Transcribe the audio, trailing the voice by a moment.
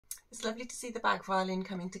It's lovely to see the bag violin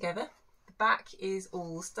coming together. The back is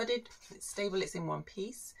all studded, it's stable, it's in one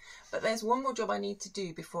piece, but there's one more job I need to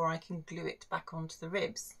do before I can glue it back onto the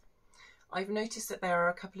ribs. I've noticed that there are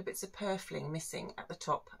a couple of bits of purfling missing at the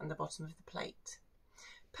top and the bottom of the plate.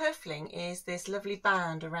 Purfling is this lovely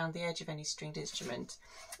band around the edge of any stringed instrument.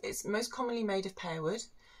 It's most commonly made of pear wood,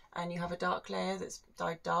 and you have a dark layer that's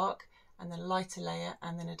dyed dark, and then a lighter layer,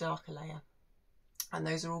 and then a darker layer. And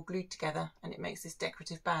those are all glued together and it makes this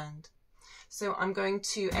decorative band. So I'm going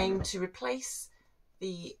to aim to replace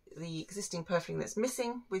the existing purfling that's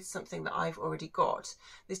missing with something that I've already got.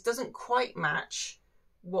 This doesn't quite match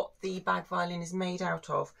what the bag violin is made out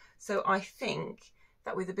of, so I think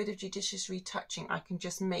that with a bit of judicious retouching I can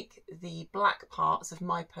just make the black parts of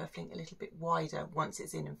my purfling a little bit wider once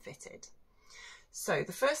it's in and fitted. So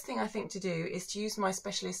the first thing I think to do is to use my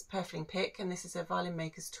specialist purfling pick, and this is a violin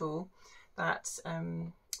maker's tool that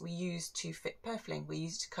we use to fit purfling. We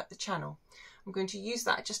use it to cut the channel. I'm going to use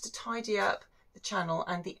that just to tidy up the channel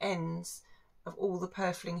and the ends of all the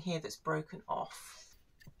purfling here that's broken off.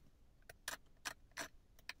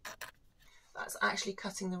 That's actually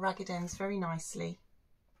cutting the ragged ends very nicely.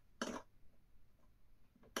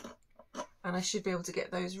 And I should be able to get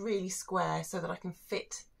those really square so that I can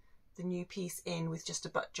fit the new piece in with just a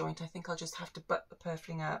butt joint. I think I'll just have to butt the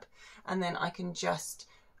purfling up, and then I can just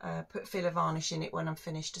put filler varnish in it when I'm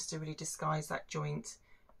finished, just to really disguise that joint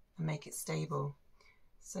and make it stable.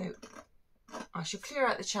 So I should clear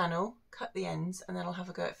out the channel, cut the ends, and then I'll have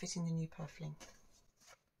a go at fitting the new purfling.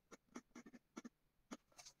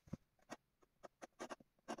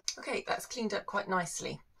 Okay, that's cleaned up quite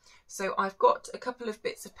nicely. So I've got a couple of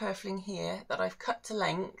bits of purfling here that I've cut to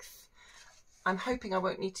length. I'm hoping I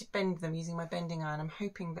won't need to bend them using my bending iron. I'm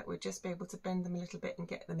hoping that we'll just be able to bend them a little bit and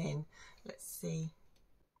get them in. Let's see.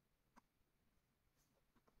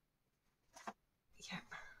 Yeah,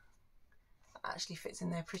 that actually fits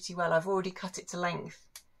in there pretty well. I've already cut it to length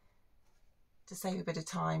to save a bit of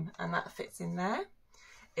time, and that fits in there.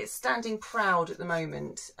 It's standing proud at the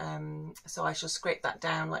moment, so I shall scrape that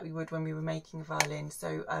down like we would when we were making a violin.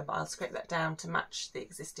 So I'll scrape that down to match the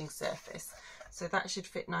existing surface. So that should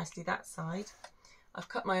fit nicely that side. I've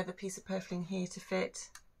cut my other piece of purfling here to fit,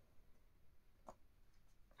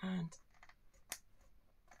 and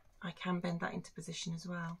I can bend that into position as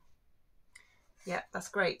well. Yeah, that's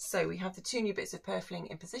great. So we have the two new bits of purfling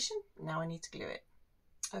in position. Now I need to glue it.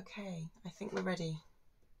 Okay, I think we're ready.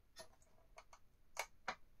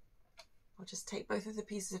 I'll just take both of the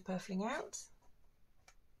pieces of purfling out.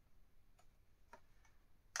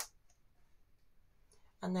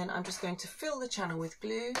 And then I'm just going to fill the channel with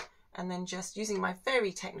glue, and then just using my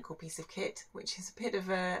very technical piece of kit, which is a bit of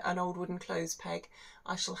an old wooden clothes peg,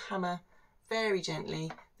 I shall hammer very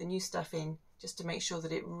gently the new stuff in, just to make sure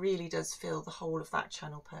that it really does fill the whole of that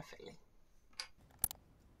channel perfectly.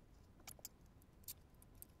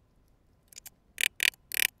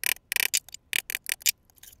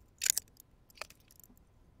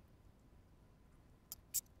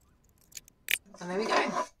 And there we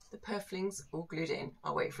go, the purfling's all glued in.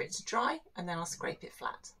 I'll wait for it to dry and then I'll scrape it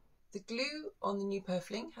flat. The glue on the new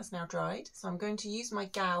purfling has now dried, so I'm going to use my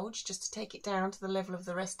gouge just to take it down to the level of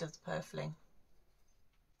the rest of the purfling.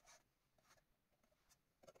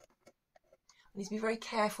 I need to be very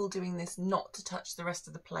careful doing this not to touch the rest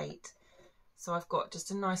of the plate. So I've got just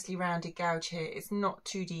a nicely rounded gouge here. It's not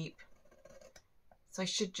too deep, so I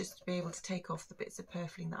should just be able to take off the bits of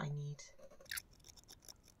purfling that I need.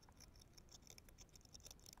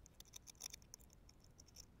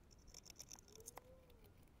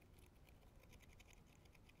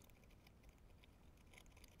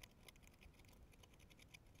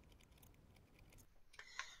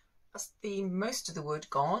 That's the most of the wood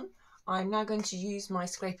gone. I'm now going to use my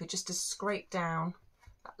scraper just to scrape down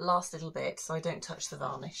that last little bit so I don't touch the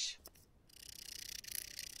varnish.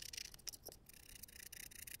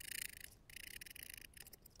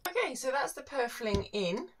 Okay, so that's the purfling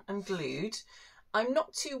in and glued. I'm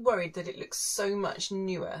not too worried that it looks so much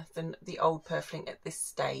newer than the old purfling at this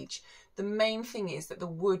stage. The main thing is that the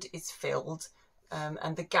wood is filled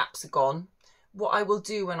and the gaps are gone. What I will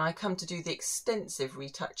do when I come to do the extensive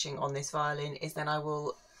retouching on this violin is then I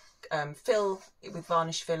will fill it with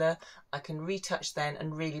varnish filler. I can retouch then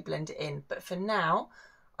and really blend it in. But for now,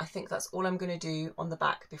 I think that's all I'm going to do on the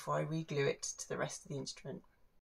back before I re-glue it to the rest of the instrument.